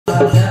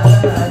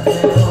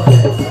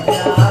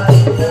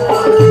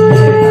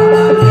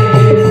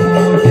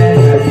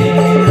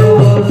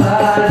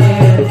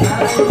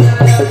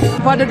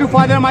grandfather to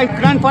father, my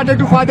grandfather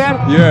to father.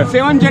 Yeah.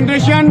 7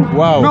 generation.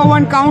 Wow. No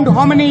one count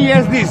how many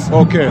years this.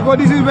 Okay. Because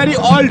this is very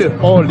old.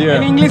 Old, yeah.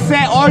 In English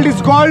say old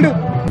is gold.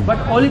 But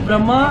only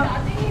Brahma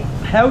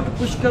have to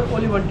Pushkar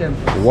only one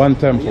temple. One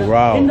temple,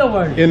 wow. In the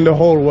world. In the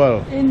whole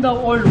world. In the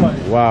old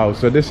world. Wow,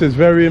 so this is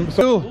very...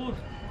 So,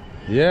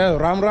 yeah,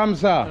 Ram Ram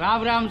sa.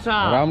 Ram Ram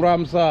सा Ram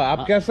Ram sa.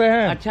 आप कैसे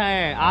हैं? अच्छा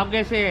है आप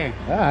कैसे हैं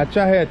हाँ,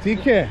 अच्छा है,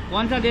 ठीक है.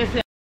 कौन सा देश से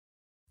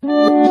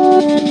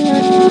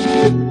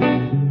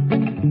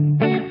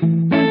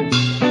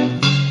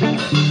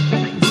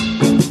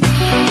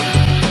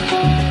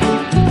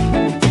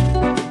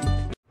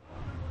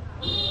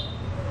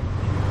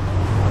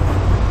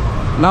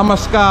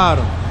Namaskar.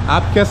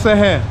 आप कैसे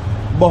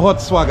हैं?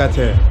 बहुत स्वागत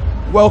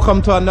है.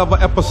 Welcome to another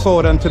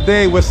episode, and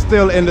today we're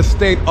still in the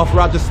state of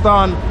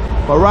Rajasthan,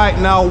 but right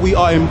now we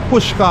are in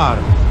Pushkar.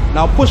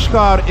 Now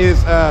Pushkar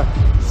is a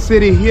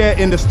city here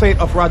in the state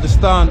of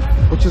Rajasthan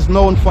which is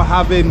known for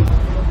having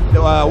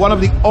one of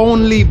the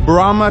only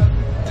Brahma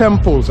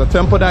temples, a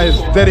temple that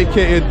is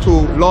dedicated to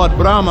Lord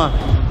Brahma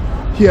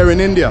here in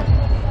India.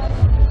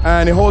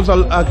 And it holds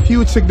a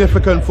huge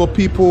significance for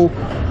people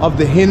of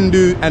the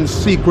Hindu and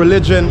Sikh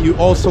religion. You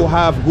also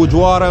have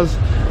Gurdwaras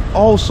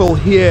also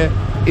here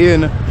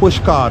in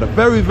Pushkar, a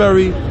very,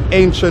 very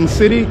ancient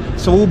city.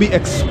 So we'll be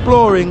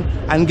exploring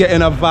and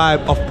getting a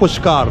vibe of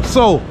Pushkar.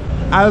 So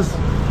as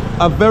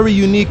a very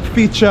unique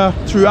feature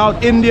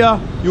throughout India,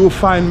 you will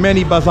find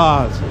many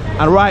bazaars.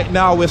 And right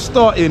now we're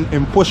starting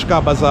in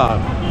Pushkar Bazaar.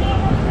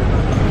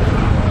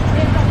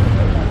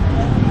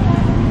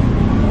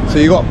 So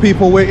you got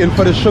people waiting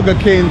for the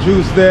sugarcane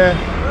juice there.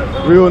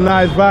 Real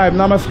nice vibe.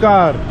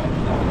 Namaskar.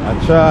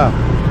 Acha.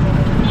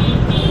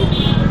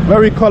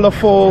 Very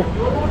colorful.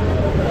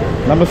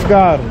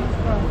 Namaskar.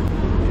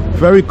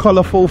 Very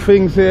colorful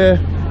things here.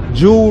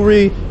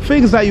 Jewelry.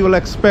 Things that you will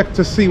expect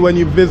to see when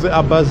you visit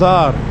a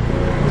bazaar.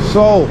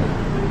 So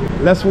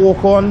let's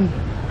walk on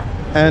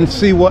and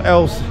see what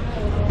else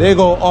they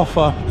go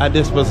offer at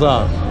this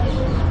bazaar.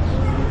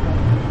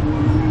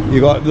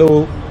 You got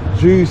little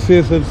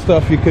juices and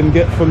stuff you can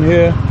get from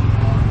here.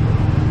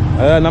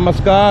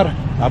 Namaskar.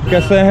 आप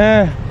कैसे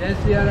हैं?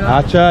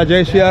 अच्छा,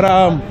 जय श्री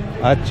राम.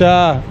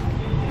 अच्छा.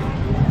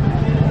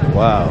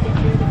 Wow.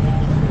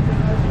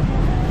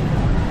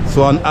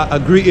 So a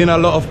greeting a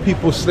lot of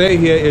people say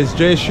here is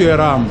Jai Shri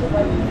Ram.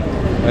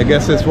 I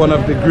guess it's one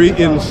of the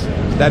greetings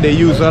that they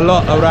use a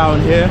lot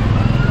around here.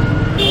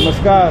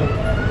 Namaskar.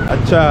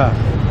 Acha.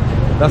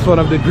 That's one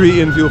of the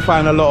greetings you'll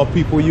find a lot of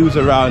people use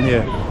around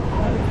here.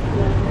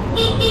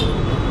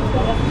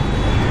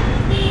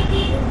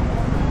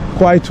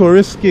 Quite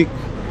touristic,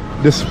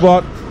 the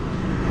spot.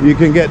 You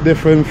can get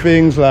different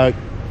things like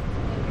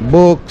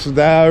books,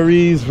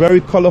 diaries, very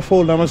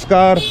colorful.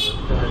 Namaskar.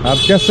 Aap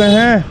kaise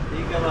hain?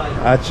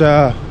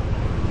 Acha.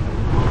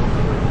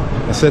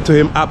 I said to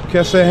him, Aap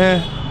kaise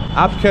hain?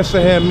 Aap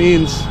kaise hain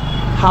means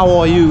how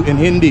are you in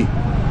Hindi.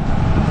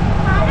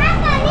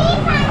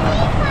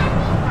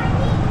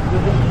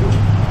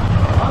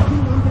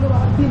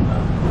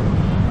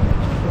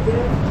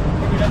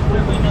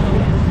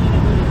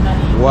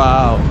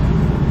 Wow.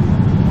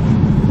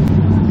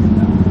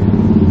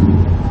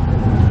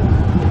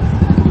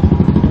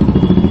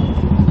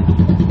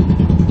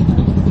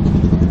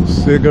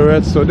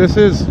 Cigarettes. So this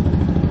is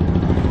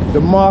the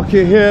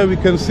market here. We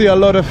can see a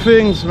lot of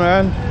things,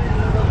 man.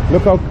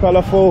 Look how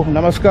colorful.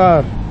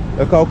 Namaskar.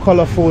 Look how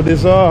colorful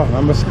these are.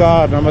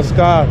 Namaskar.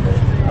 Namaskar.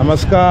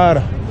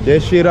 Namaskar. Jai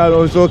Shri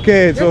Ram. It's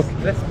okay. It's okay.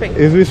 Respect.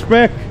 It's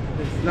respect.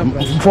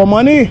 For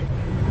money.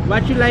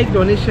 What you like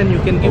donation you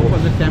can give for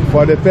the temple.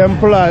 For the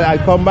temple, I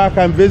come back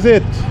and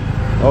visit.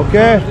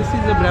 Okay. This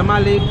is the Brahma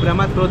lake.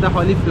 Brahma throw the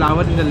holy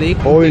flower in the lake.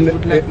 Oh, in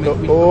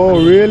the,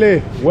 oh, really?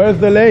 Where's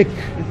the lake?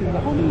 This is the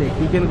holy lake.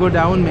 You can go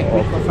down, make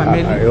it for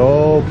family.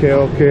 Okay,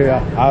 okay.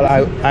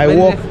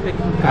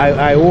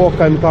 I walk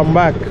and come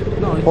back.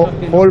 No, it's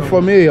okay, hold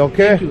for me,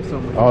 okay? Thank you so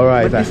much. All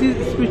right. But this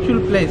is a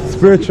spiritual place.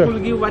 Spiritual. So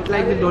people give what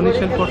like the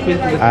donation for faith.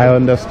 I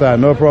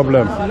understand. No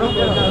problem. No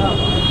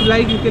problem. If you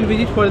like, you can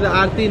visit for the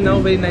aarti now.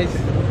 Very nice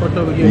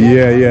photo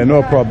video. Yeah,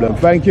 no problem.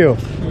 Thank you.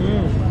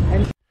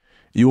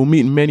 You will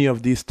meet many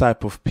of these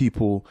type of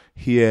people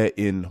here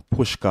in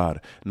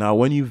Pushkar. Now,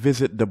 when you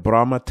visit the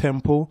Brahma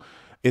temple,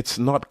 it's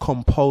not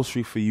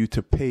compulsory for you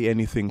to pay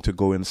anything to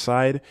go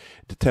inside.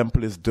 The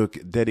temple is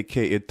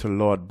dedicated to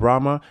Lord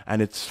Brahma,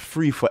 and it's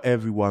free for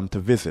everyone to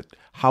visit.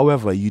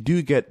 However, you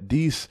do get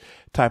these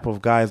type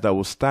of guys that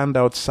will stand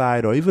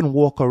outside or even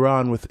walk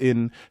around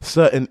within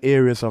certain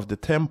areas of the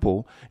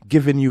temple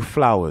giving you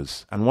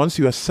flowers. And once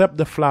you accept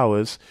the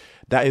flowers,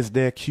 that is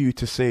their cue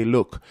to say,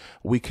 look,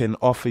 we can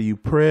offer you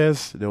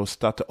prayers. They'll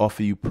start to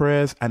offer you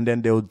prayers, and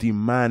then they'll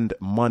demand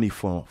money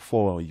from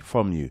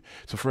you.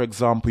 So for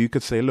example, you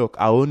could say, look,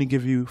 I'll only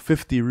give you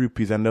 50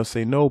 rupees. And they'll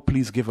say, no,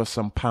 please give us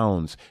some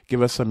pounds,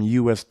 give us some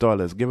US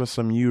dollars, give us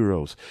some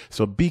euros.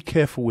 So be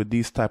careful with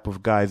these type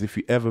of guys if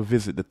you ever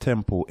visit the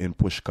temple in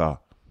Pushkar.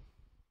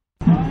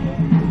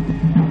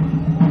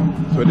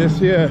 So this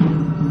here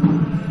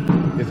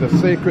is a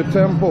sacred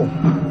temple.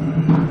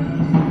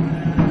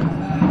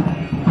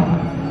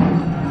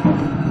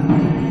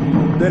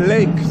 the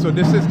lake. So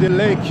this is the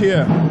lake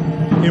here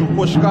in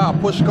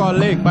Pushkar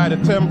Lake by the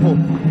temple,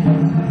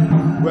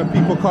 where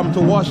people come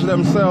to wash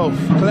themselves,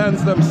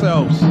 cleanse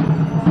themselves.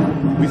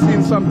 We've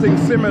seen something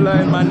similar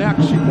in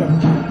Manakshi.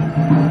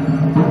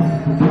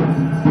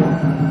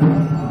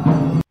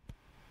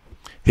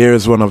 Here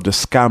is one of the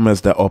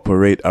scammers that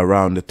operate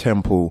around the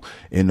temple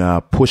in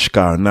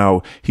Pushkar.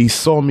 Now, he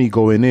saw me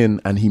going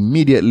in and he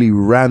immediately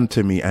ran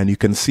to me, and you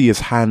can see his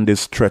hand is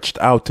stretched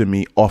out to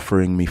me,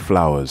 offering me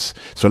flowers.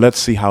 So let's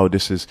see how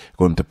this is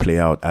going to play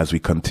out as we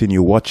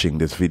continue watching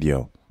this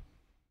video.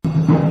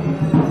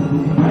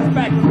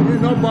 Respect. This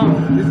is no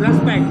bomb. This is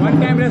respect. One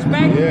time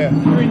respect. Yeah.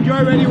 You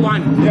enjoy where you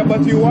want. Yeah,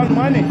 but you want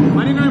money.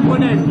 Money not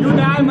important. You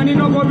die, money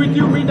no go with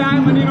you. We die,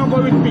 money no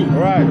go with me.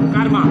 Right.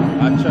 Karma.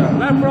 Acha.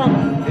 Where from?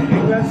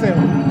 England, sir.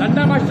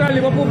 London, Master,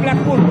 Liverpool,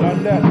 Blackpool.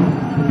 London.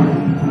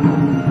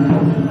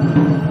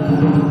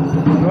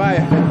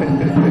 Right.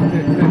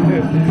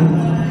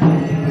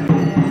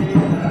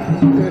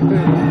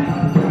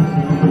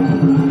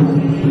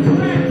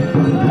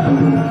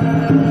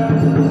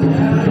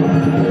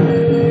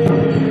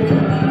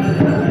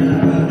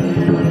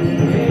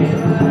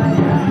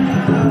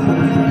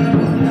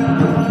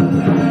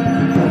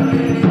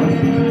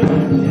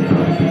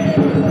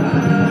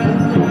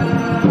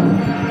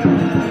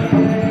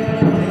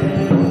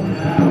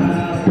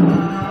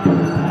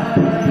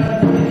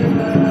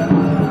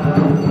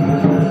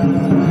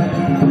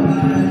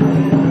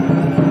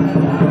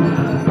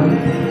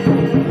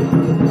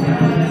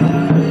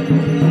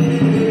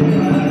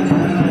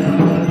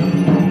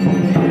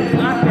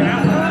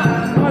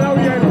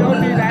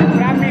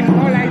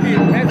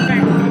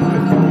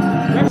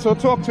 So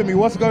talk to me,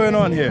 what's going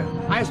on here?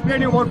 I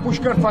explain you about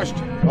Pushkar first.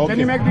 Okay. Can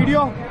you make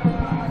video?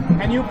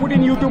 Can you put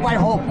in YouTube, I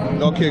hope?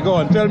 Okay, go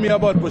on. Tell me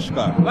about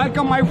Pushkar.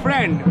 Welcome, my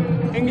friend.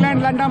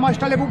 England, London,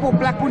 Master, Liverpool,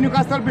 Blackpool,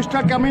 Newcastle,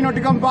 Bristol, Camino,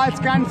 Nottingham, Wales,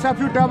 Kent,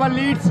 Sheffield, Dover,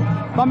 Leeds,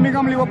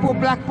 Birmingham, Liverpool,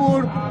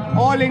 Blackpool,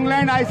 all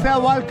England, I say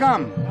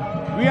welcome.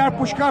 We are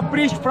Pushkar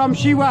priest from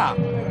Shiva.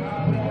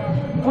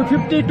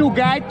 50 to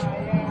get.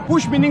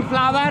 Push meaning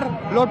flower,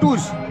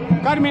 lotus.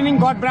 Kar meaning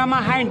God Brahma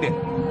hand.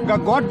 The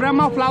God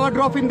Brahma flower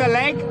drop in the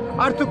lake,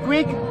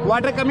 earthquake,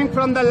 water coming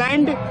from the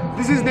land.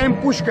 This is named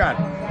Pushkar.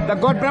 The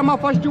God Brahma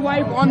first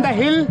wife on the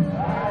hill,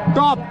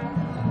 top.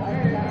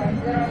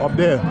 Up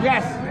there?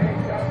 Yes.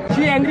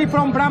 She angry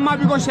from Brahma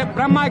because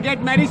Brahma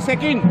get married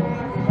second.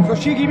 So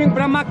she giving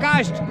Brahma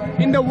caste.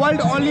 In the world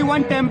only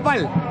one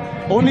temple.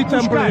 Only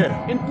temple Pushkar,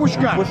 here? in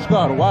Pushkar.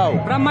 Pushkar,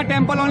 wow. Brahma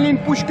temple only in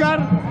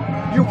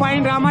Pushkar. You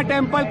find Rama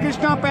temple,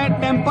 Krishna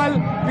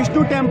temple,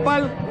 Vishnu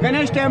temple,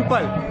 Ganesh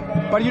temple.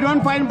 But you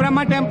don't find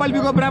Brahma temple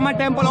because Brahma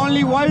temple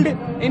only world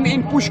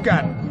in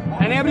Pushkar.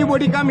 And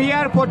everybody come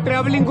here for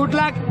traveling, good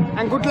luck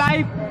and good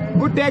life,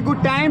 good day,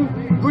 good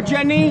time, good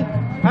journey.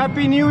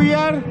 Happy New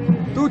Year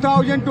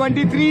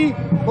 2023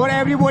 for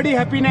everybody,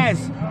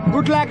 happiness.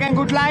 Good luck and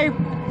good life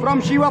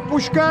from Shiva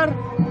Pushkar.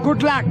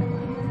 Good luck.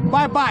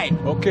 Bye bye.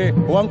 Okay,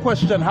 one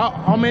question.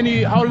 How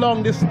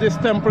long this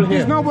temple here?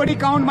 There's nobody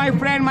count, my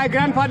friend. My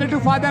grandfather to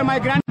father, my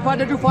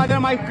grandfather to father,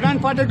 my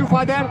grandfather to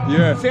father.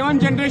 Yeah. 7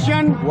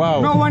 generation.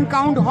 Wow. No one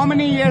count how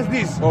many years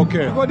this.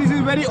 Okay. Because this is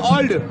very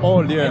old.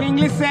 Old, yeah. In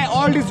English say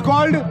old is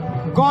gold,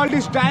 gold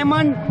is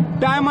diamond,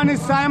 diamond is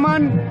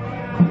Simon.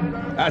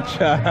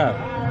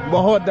 Acha.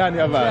 Bahut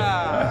dhanyavad.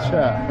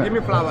 Acha. Give me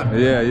flower.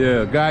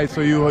 Yeah. Guys,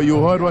 so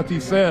you heard what he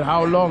said,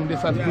 how long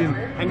this has been.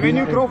 And when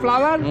you throw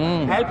flower,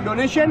 help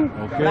donation,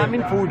 Okay.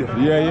 Brahmin food.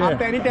 Yeah.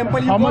 After any temple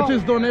you How go, much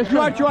is donation?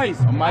 Your choice.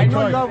 My I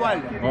know choice. your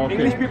world. Okay.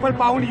 English people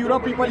pound, Euro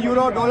people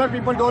euro, dollar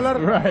people dollar.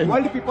 Right.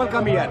 World people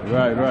come here.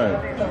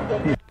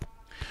 Right.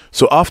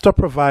 So after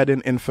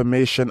providing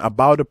information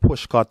about the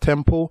Pushkar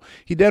temple,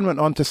 he then went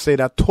on to say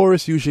that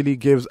tourists usually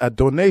gives a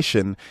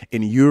donation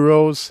in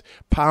euros,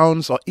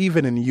 pounds, or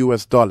even in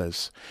US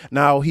dollars.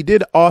 Now, he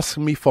did ask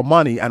me for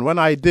money, and when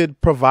I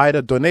did provide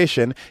a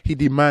donation, he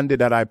demanded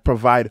that I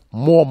provide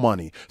more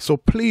money. So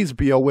please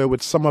be aware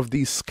with some of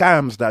these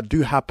scams that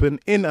do happen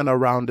in and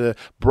around the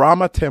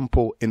Brahma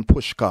temple in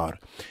Pushkar.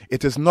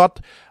 It is not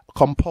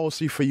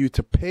compulsory for you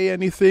to pay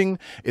anything.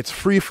 It's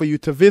free for you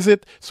to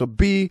visit. So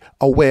be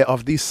aware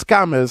of these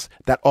scammers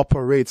that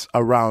operates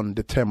around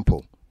the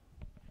temple.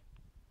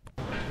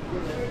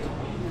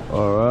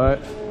 All right.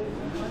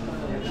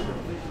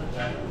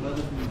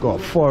 We've got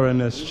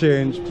foreign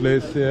exchange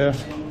place here.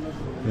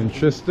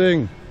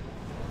 Interesting.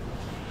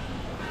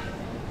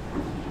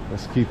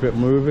 Let's keep it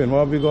moving. What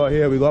have we got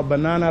here? We got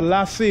banana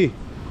lassi.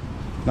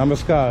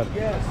 Namaskar.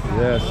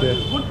 Yes.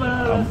 Good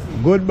banana.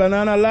 Good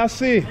banana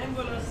lassi.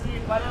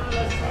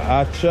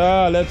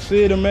 Acha, let's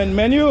see the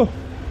menu.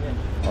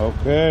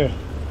 Okay.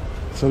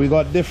 So we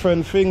got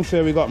different things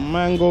here. We got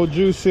mango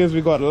juices,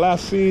 we got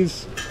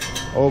lassies.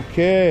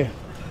 Okay.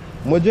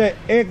 Mujhe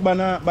ek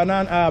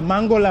banana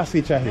mango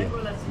lassi chahiye.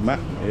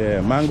 Yeah,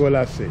 mango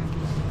lassi.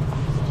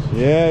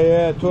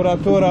 Yeah, tora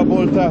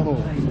bolta hu.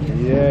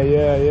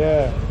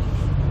 Yeah.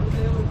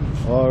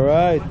 All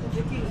right.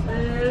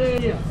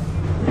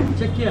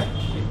 Check here.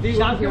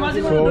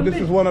 So this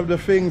is one of the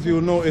things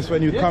you'll notice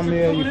when you come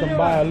here. You can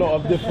buy a lot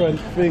of different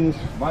things,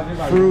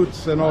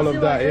 fruits and all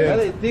of that. Yeah.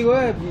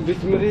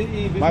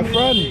 My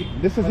friend,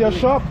 this is your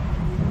shop?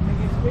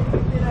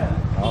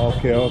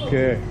 Okay,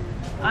 okay.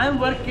 I'm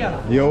working.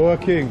 You're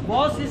working.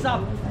 Boss is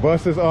up.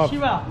 Boss is up.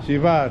 Shiva.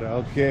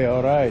 Shiva. Okay,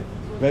 all right.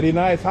 Very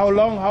nice. How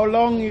long?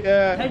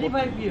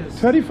 35 years.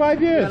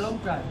 35 years. A long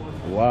time.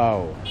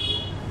 Wow.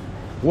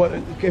 What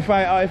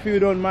if you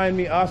don't mind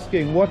me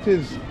asking, what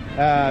is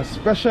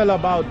special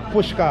about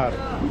Pushkar?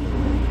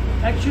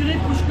 Actually,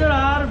 Pushkar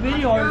are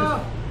very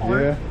old.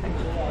 Yeah.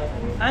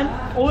 And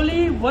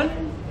only one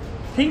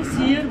thing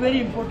here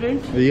very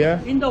important.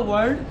 Yeah. In the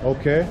world.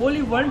 Okay.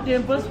 Only one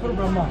temple for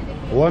Brahma.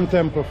 One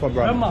temple for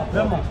Brahma.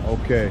 Brahma.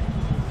 Okay.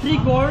 3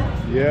 gods.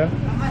 Yeah.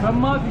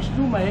 Brahma,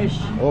 Vishnu, Mahesh.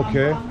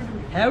 Okay.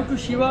 Have to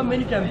Shiva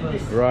many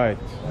temples. Right.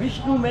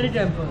 Vishnu many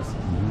temples.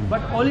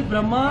 But only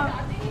Brahma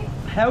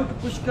have to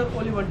Pushkar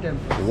only one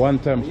temple. One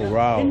temple.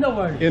 Wow. In the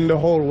world. In the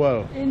whole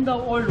world. In the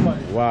old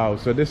world. Wow.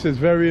 So this is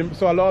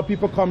so a lot of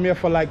people come here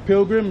for like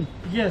pilgrim.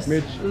 Yes.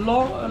 Mitch. A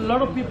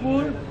lot of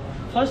people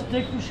first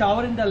take to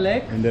shower in the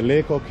lake. In the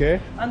lake, okay.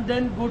 And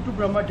then go to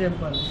Brahma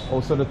temple.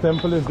 Oh, so the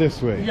temple is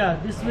this way? Yeah,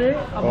 this way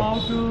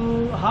about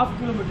half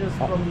kilometers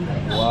from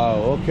here.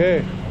 Wow,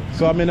 okay.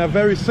 So I'm in a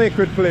very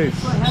sacred place.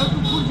 So have to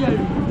good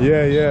journey.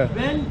 Yeah, yeah.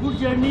 When good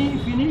journey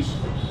finish,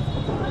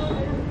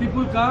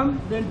 people come,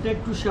 then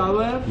take to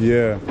shower,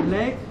 Yeah.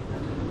 lake,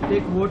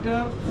 take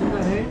water in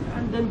the head,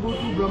 and then go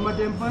to Brahma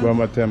temple.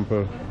 Brahma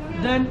temple.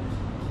 Then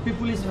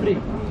people is free.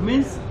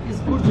 Means it's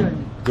good journey.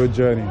 Good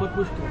journey. For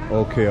Pushkar.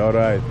 Okay, all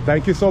right.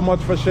 Thank you so much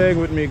for sharing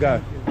with me,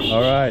 guys.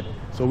 All right.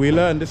 So we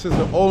learned this is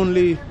the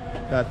only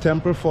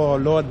temple for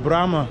Lord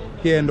Brahma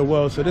here in the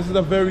world. So this is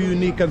a very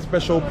unique and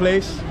special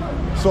place.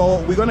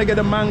 So we're going to get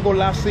a mango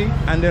lassi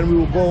and then we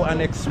will go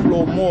and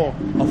explore more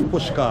of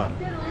Pushkar.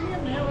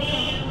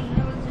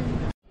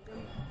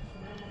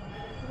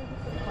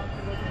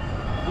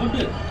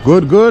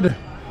 Good, good.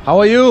 How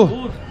are you?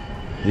 Good.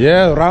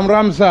 Yeah, Ram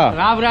Ram sa.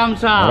 Ram Ram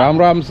सा Ram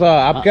Ram sa.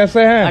 आप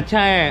कैसे हैं? अच्छा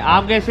है,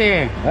 आप कैसे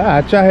हैं?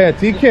 अच्छा है,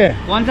 ठीक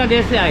है. कौन सा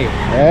देश से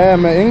आए?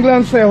 मैं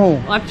इंग्लैंड से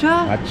हूँ. अच्छा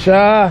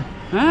अच्छा.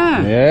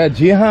 हाँ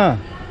जी हाँ.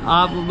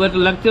 आप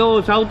लगते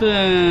हो साउथ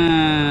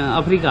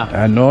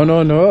अफ्रीका.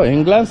 नो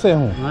इंग्लैंड से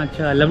हूँ.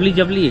 अच्छा, lovely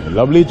जबली.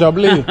 Lovely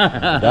जबली.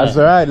 That's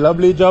right,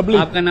 lovely जबली.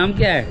 आपका नाम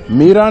क्या है?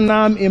 मेरा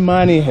नाम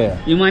इमानी है.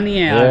 इमानी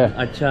है. Yeah.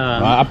 अच्छा.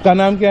 आपका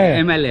नाम क्या है?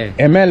 एमएल है.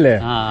 एमएल है.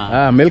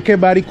 हाँ. मिलके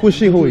बारी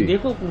खुशी हुई.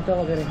 देखो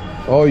कुर्ता वगैरह.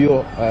 Oh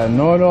you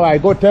no I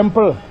go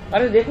temple.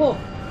 अरे देखो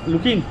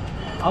लुकिंग.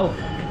 आओ.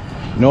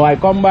 No I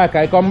come back.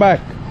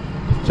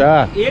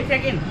 अच्छा. एक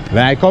second.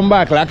 I come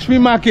back. Lakshmi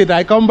Market.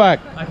 I come back.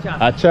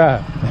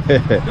 अच्छा.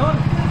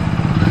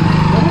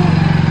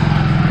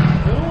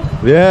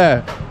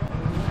 Yeah.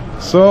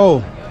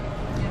 So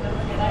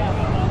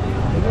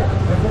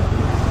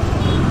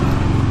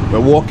we're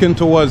walking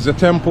towards the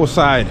temple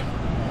side.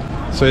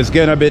 So it's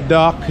getting a bit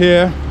dark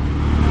here.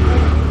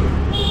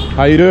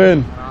 How you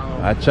doing?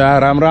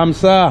 Acha, Ram Ram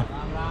sa.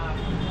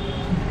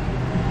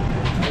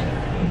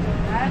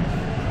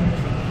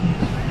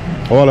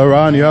 All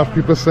around you have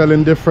people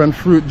selling different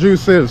fruit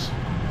juices.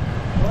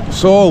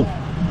 So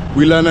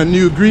we learn a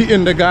new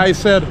greeting. The guy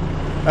said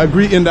a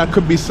greeting that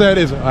could be said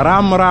is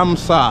Ram Ram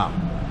sa.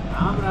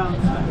 Ram Ram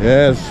sa.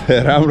 Yes,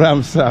 Ram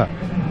Ram sa.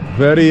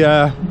 Very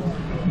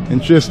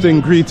interesting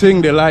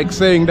greeting. They like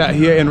saying that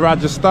here in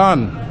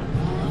Rajasthan.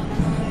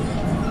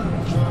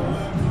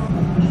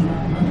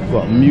 We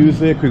got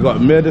music, we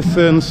got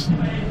medicines,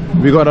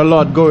 we got a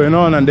lot going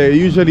on, and there are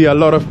usually a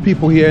lot of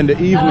people here in the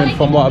evening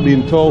from what I've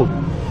been told.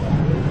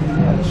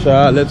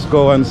 So let's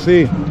go and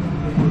see.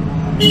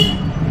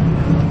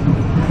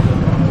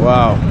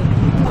 Wow.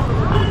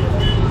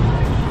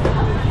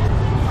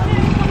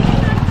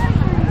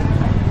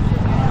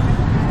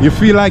 You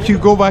feel like you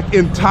go back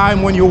in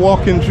time when you're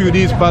walking through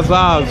these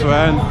bazaars,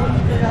 man.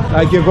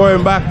 Like you're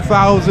going back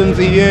thousands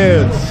of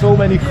years. So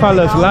many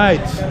colors,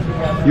 lights.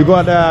 You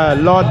got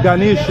Lord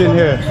Ganesh in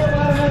here.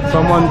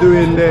 Someone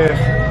doing their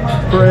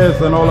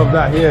prayers and all of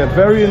that here.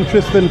 Very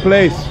interesting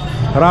place.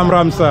 Ram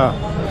Ram sa.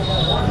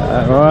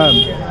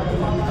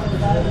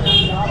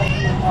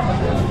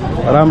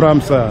 Ram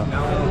Ram sa.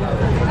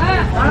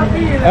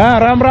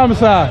 Ram Ram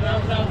sa.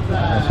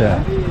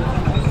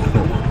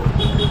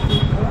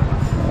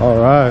 All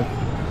right.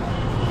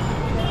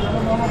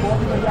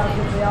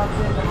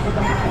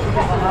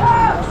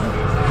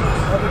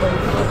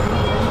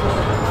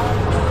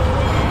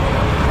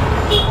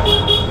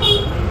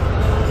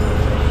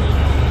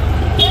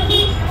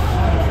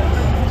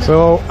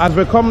 So as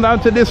we come down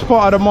to this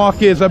part of the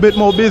market, it's a bit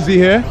more busy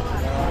here.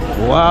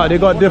 Wow, they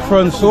got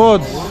different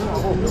swords.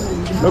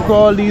 Look at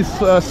all these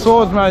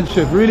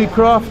swordsmanship, really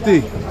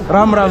crafty.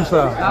 Ram Ram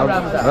sa.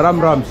 Ram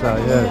Ram sa,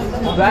 yes.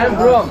 Where I'm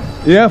from?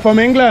 Yeah, from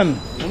England.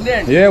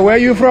 England. Yeah, where are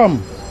you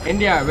from?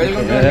 India.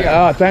 Welcome to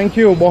India. Thank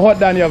you. Bahut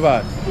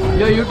dhanyavad.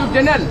 Your YouTube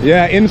channel?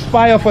 Yeah,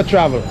 Inspire for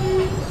Travel.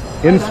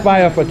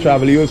 Inspire for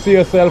Travel. You'll see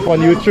yourself on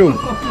YouTube.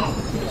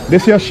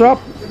 This your shop?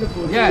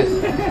 Yes.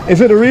 Is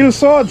it real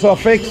swords or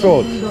fake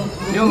swords?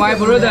 You my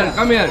brother,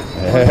 come here.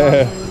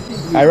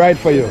 I write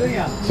for you.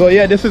 So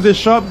yeah, this is the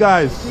shop,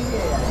 guys.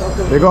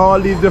 They got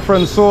all these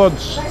different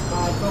swords.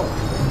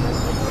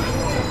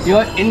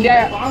 Your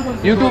India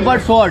YouTuber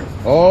sword.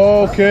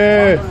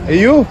 Okay.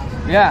 You?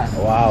 Yeah.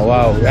 Wow,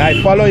 wow.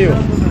 I follow you.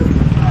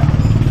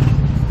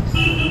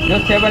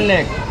 Just 7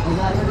 lakhs.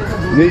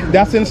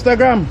 That's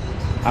Instagram.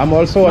 I'm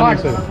also on Not.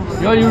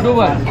 Instagram. Your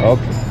YouTuber.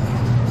 Okay.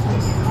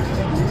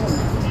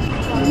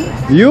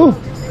 You?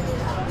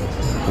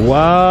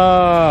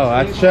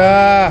 Wow,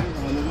 acha.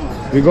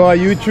 We got a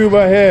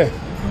YouTuber here.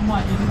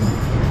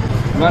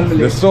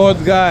 The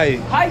sword guy.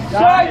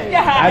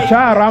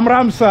 Acha,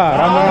 Ram sa.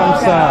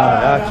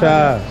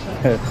 Acha.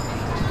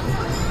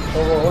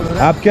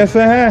 आप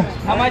कैसे हैं?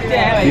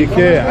 ठीक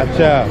है,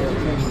 अच्छा.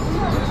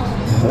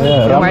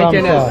 My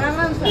channel.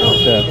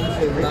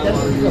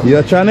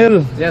 Your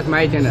channel? Yes,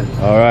 my channel.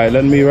 All right,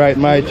 let me write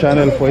my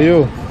channel for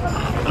you.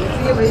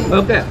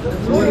 Okay.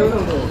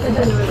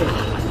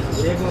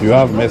 You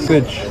have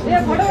message.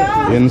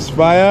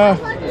 Inspire.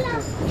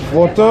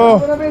 Photo.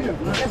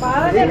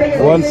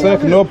 One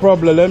sec, no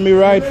problem. Let me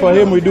write for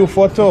him. We do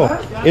photo.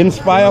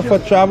 Inspire for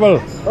travel.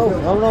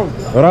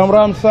 Ram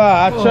Ram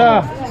sa.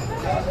 Acha.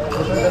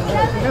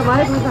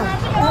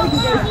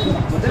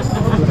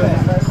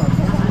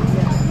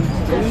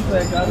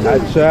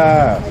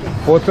 Acha.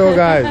 Photo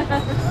guys.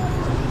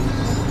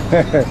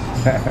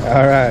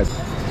 All right.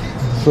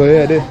 So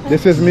yeah,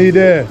 this is me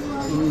there.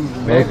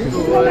 Okay.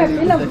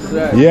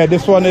 Yeah,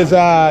 this one is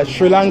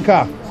Sri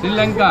Lanka. Sri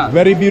Lanka.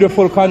 Very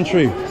beautiful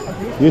country.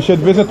 You should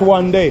visit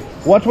one day.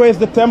 What way is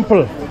the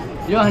temple?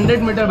 You're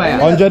 100 meter by.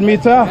 100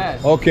 meter?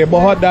 Yes. Okay,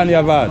 bahut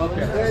dhanyavad.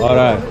 Okay. All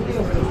right.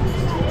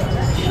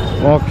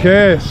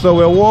 Okay, so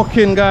we're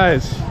walking,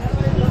 guys.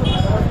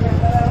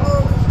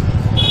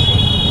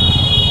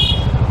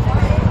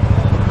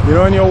 You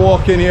know, when you're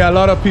walking here, a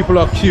lot of people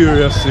are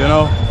curious, you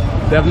know.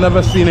 They've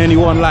never seen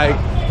anyone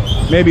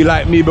maybe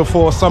like me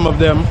before. Some of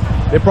them,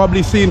 they've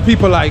probably seen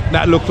people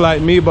that look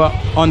like me, but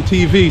on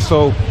TV.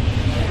 So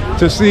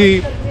to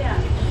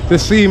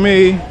see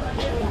me,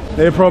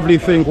 they probably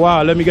think,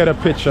 wow, let me get a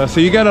picture. So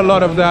you get a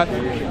lot of that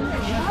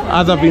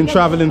as I've been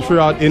traveling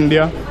throughout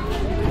India.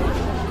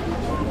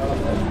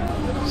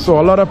 So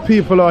a lot of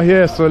people are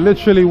here. So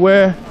literally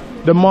where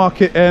the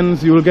market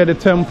ends, you will get a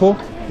temple.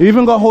 You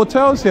even got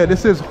hotels here.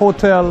 This is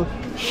Hotel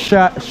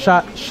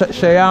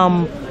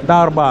Shyam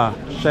Darbar.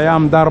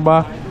 Shyam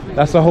Darbar.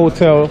 That's a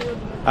hotel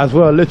as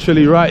well,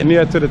 literally right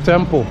near to the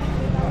temple.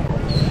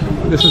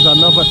 This is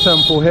another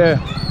temple here.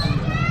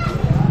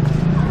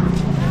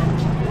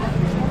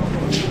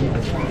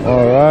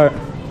 All right.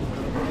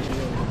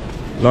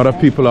 A lot of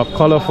people are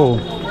colorful.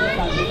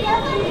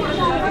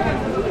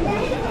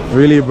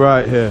 Really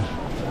bright here.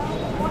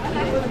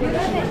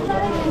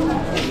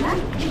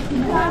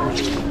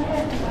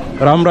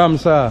 Ram Ram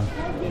sa.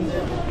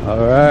 All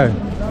right.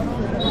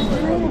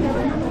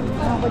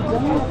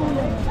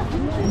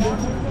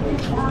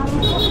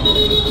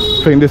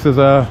 I think this is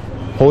a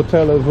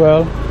hotel as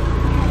well.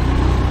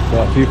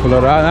 So people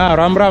around.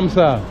 Ram Ram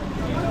sa.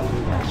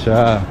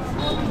 Acha.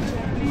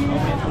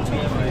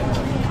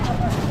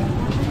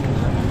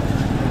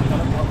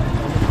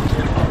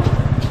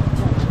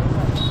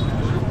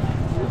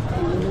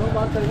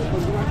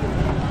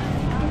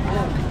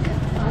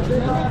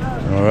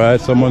 All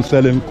right, someone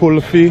selling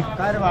kulfi,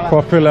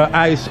 popular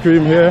ice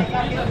cream here.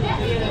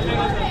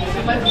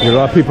 You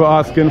got people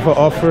asking for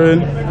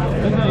offering.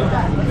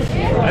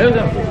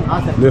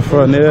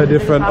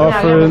 Different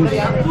offerings.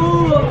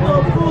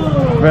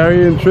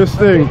 Very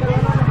interesting,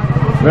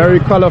 very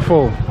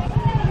colorful.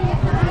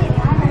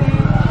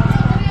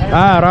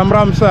 Ram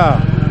Ram sa,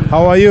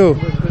 how are you?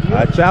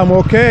 Acha, I'm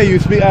okay. You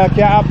speak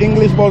kya aap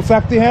English bol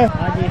sakti hai?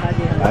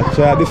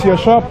 Acha, this is your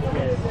shop?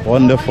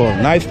 Wonderful.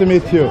 Nice to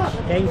meet you.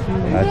 Thank you.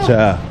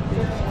 Acha.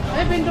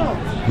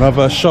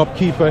 Another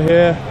shopkeeper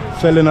here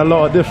selling a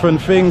lot of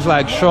different things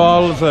like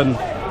shawls and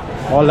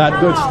all that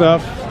good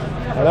stuff.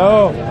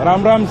 Hello,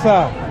 Ram Ram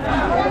sa.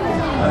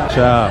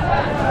 Acha.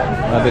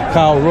 Now the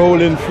cow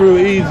rolling through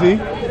easy.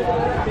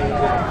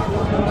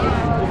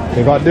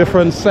 They got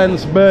different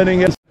scents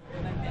burning in.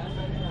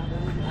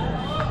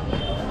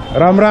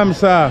 Ram Ram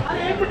sa.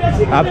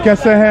 आप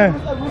कैसे हैं?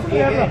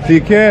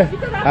 ठीक है?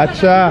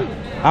 अच्छा.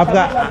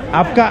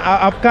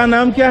 आपका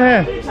नाम क्या है?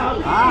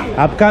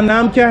 आपका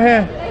नाम क्या है?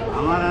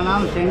 हमारा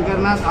नाम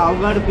शंकरनाथ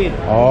अवगढ़पीर।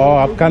 ओ,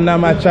 आपका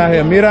नाम अच्छा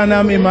है। मेरा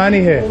नाम ईमानी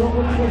है।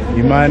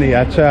 ईमानी,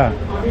 अच्छा।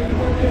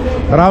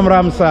 राम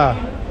राम सा।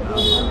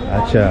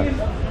 अच्छा।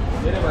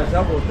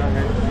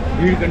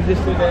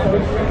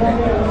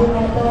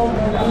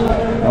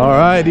 All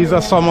right, these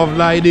are some of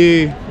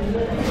the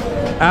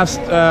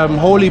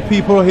holy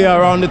people here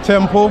around the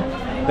temple.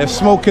 They're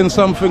smoking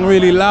something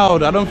really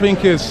loud. I don't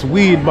think it's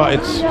weed, but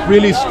it's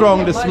really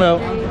strong, the smell.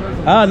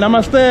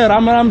 Namaste,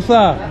 Ram Ram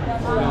sa.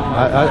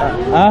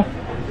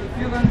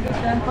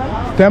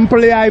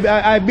 Temple,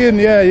 I've been,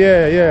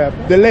 yeah.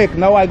 The lake,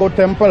 now I go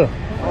temple.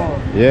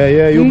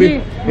 Yeah, you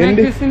been?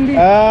 Hindi?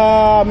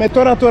 मैं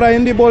थोड़ा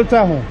Hindi बोलता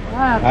हूँ.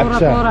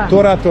 अच्छा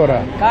तोरा तोरा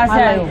कहाँ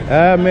से आए हो?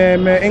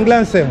 मैं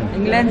इंग्लैंड से हूँ।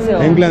 इंग्लैंड से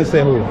हो? इंग्लैंड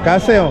से हूँ। कहाँ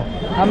से हो?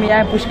 हम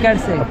यहाँ पुष्कर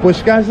से।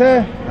 पुष्कर से?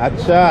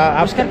 अच्छा।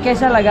 पुष्कर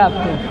कैसा लगा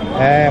आपको?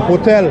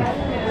 Hotel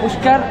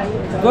Pushkar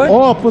good?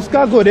 ओह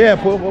पुष्कर गुड है।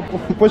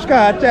 पुष्कर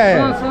अच्छा है।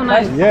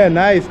 ये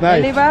नाइस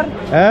पहली बार?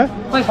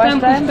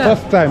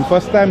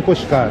 First time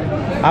Pushkar.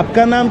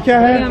 आपका नाम क्या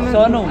है?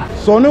 सोनू।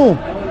 सोनू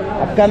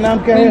आपका नाम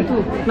क्या है?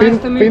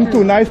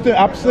 पिंटू। नाइस टू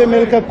आपसे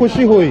मिलकर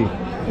खुशी हुई।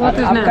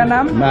 आपका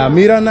नाम?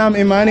 मेरा नाम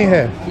ईमानी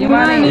है।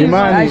 ईमानी।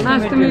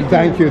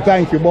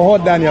 थैंक यू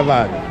बहुत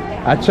धन्यवाद।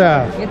 अच्छा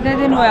कितने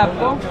दिन हुए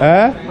आपको?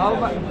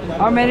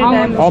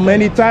 How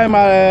many time?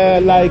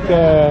 Like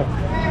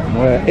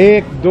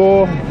 1,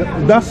 2,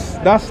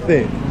 10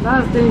 days.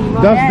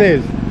 10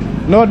 days.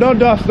 No 10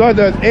 days. 1,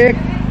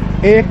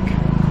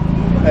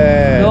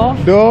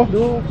 2,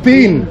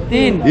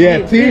 3. Yeah,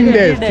 3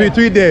 days.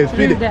 3 days.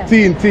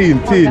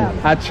 3.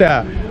 Acha.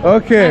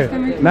 Okay.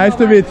 Nice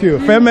to meet you.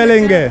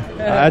 Femelinge.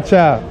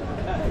 Acha.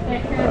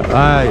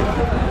 Hi.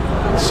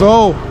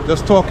 So,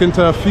 just talking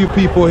to a few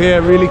people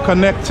here, really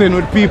connecting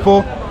with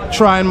people,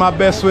 trying my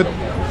best with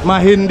my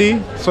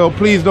Hindi. So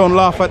please don't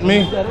laugh at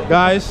me,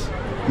 guys.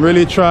 I'm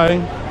really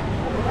trying.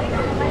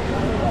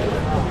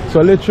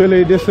 So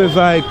literally, this is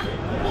like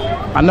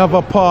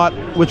another part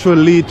which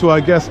will lead to, I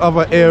guess,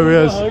 other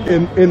areas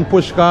in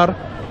Pushkar.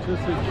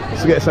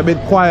 So it's a bit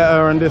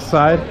quieter on this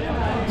side.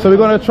 So we're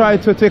going to try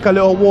to take a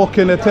little walk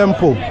in the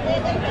temple.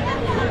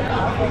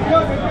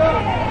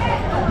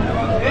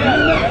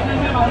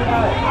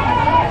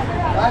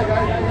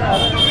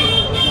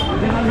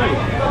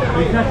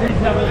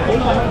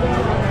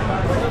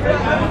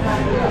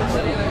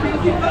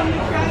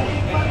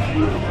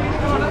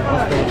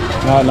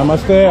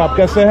 नमस्ते, आप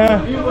कैसे हैं?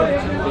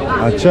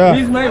 अच्छा।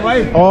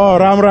 ओ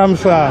राम राम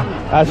सा।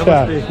 अच्छा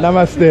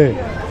नमस्ते।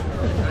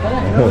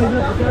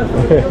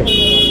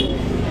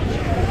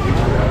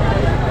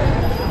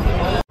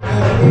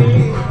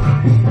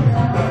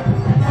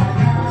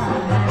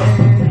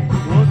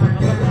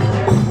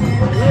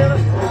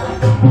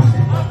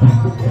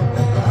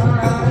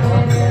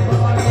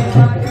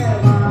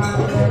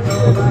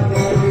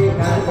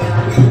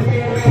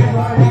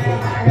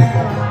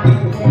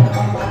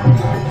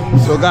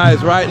 So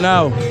guys, right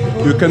now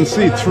you can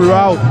see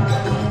throughout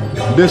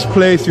this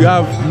place you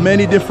have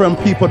many different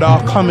people that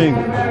are coming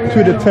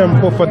to the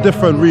temple for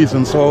different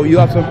reasons. So you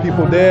have some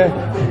people there,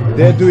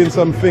 they're doing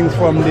some things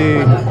from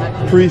the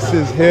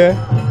priests here,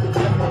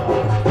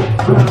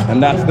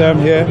 and that's them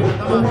here,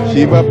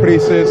 Shiva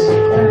priests,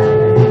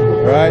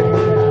 right?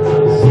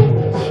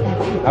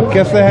 Ab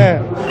kaise hai?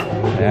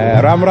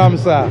 Ram Ram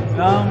sa.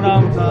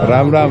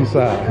 Ram Ram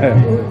sa.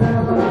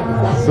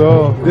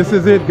 So this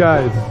is it,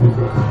 guys.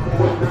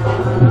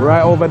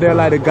 Right over there,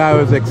 like the guy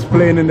was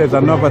explaining, there's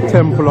another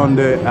temple on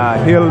the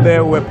hill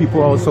there where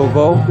people also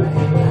go,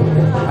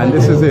 and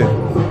this is it.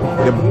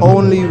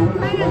 One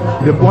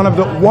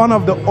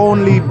of the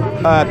only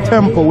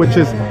temple which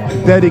is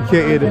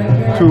dedicated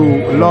to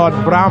Lord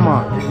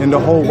Brahma in the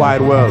whole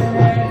wide world.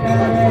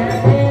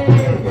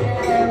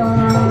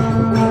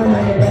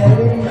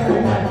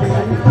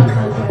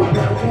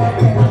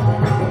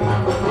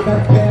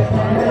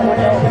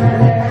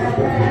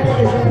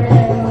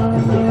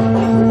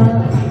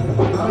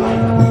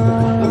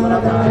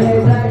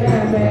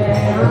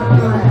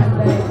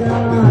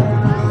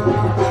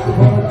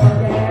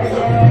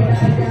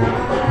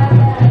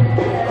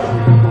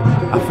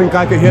 I think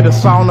I can hear the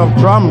sound of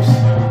drums.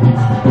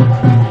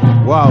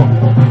 Wow.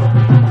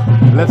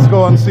 Let's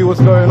go and see what's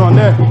going on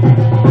there.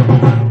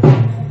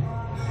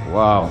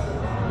 Wow.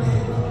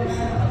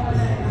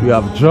 We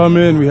have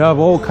drumming, we have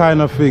all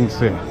kind of things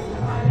here.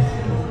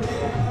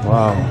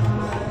 Wow.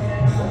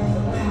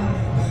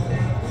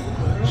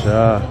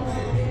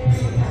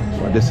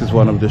 Well, this is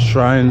one of the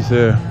shrines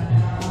here.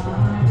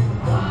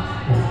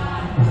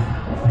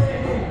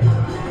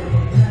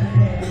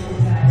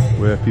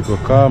 Where people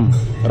come.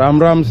 Ram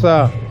Ram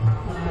sa.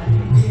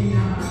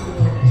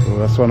 So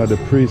that's one of the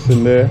priests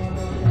in there.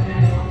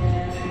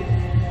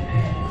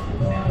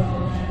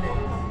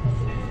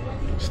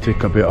 Let's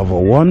take a bit of a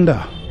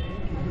wander.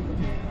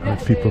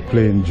 With people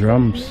playing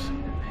drums.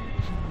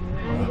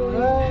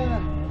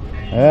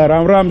 Hey,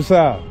 Ram Ram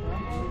sa.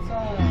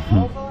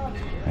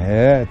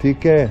 Yeah,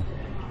 TK.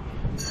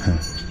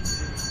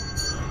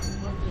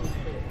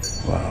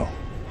 Wow.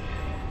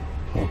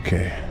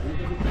 Okay.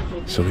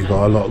 So we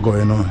got a lot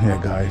going on here,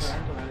 guys.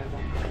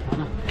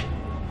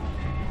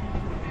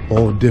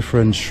 All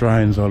different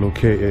shrines are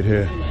located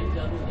here.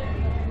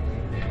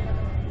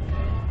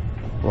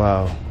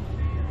 Wow.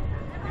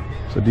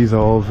 So these are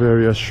all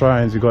various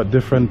shrines. You got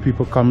different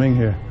people coming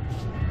here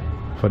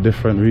for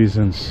different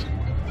reasons.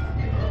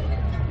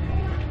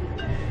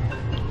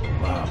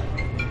 Wow.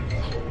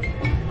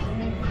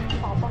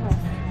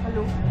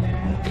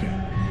 Okay.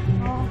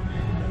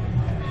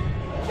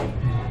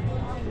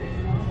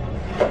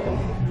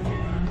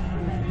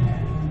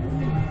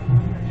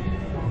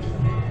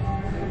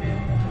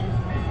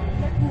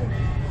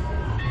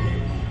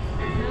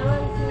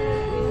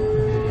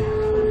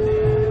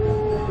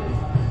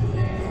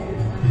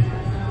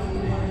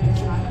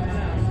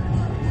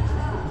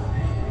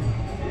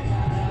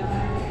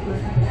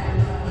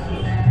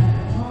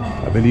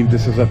 I believe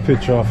this is a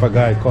picture of a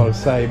guy called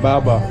Sai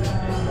Baba.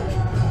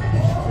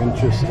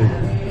 Interesting.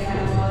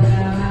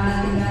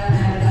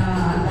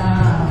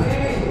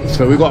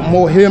 So we got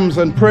more hymns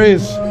and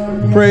praise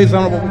and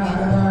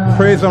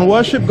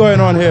worship going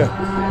on here.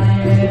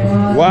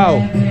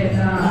 Wow.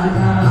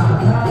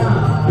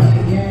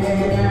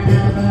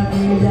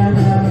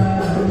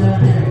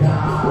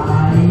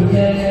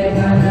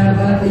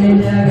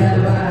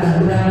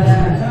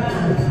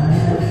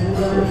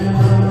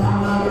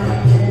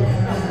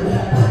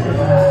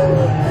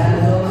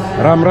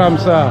 Ram Ram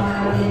Sa.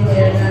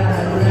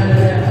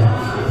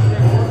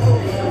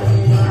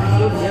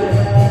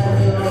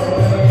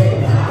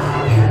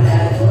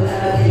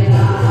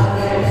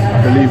 I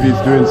believe he's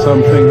doing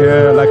something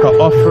here, like an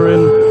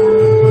offering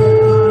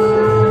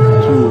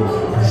to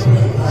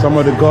some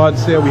of the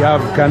gods here. We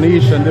have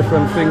Ganesh and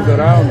different things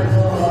around.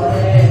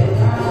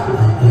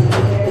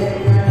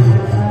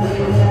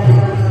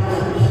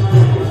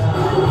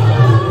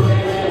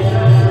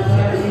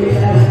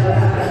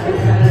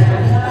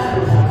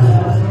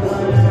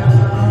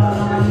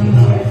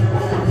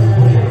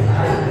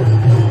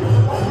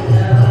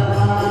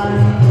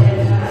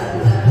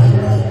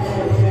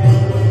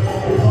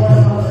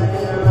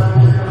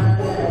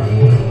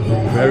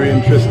 Very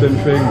interesting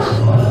things.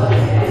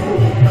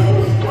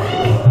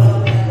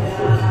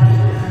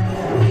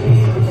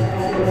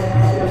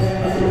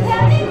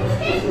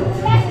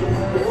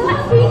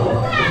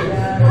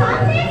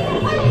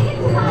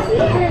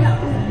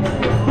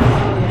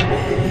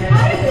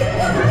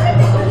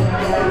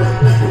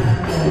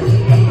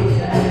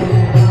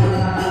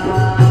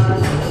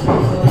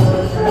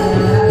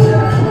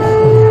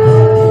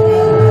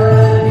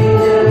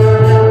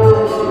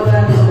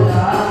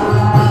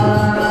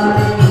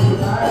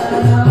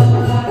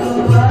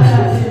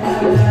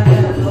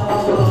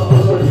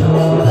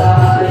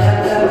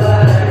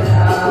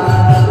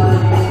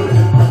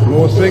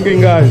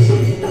 Singing, guys.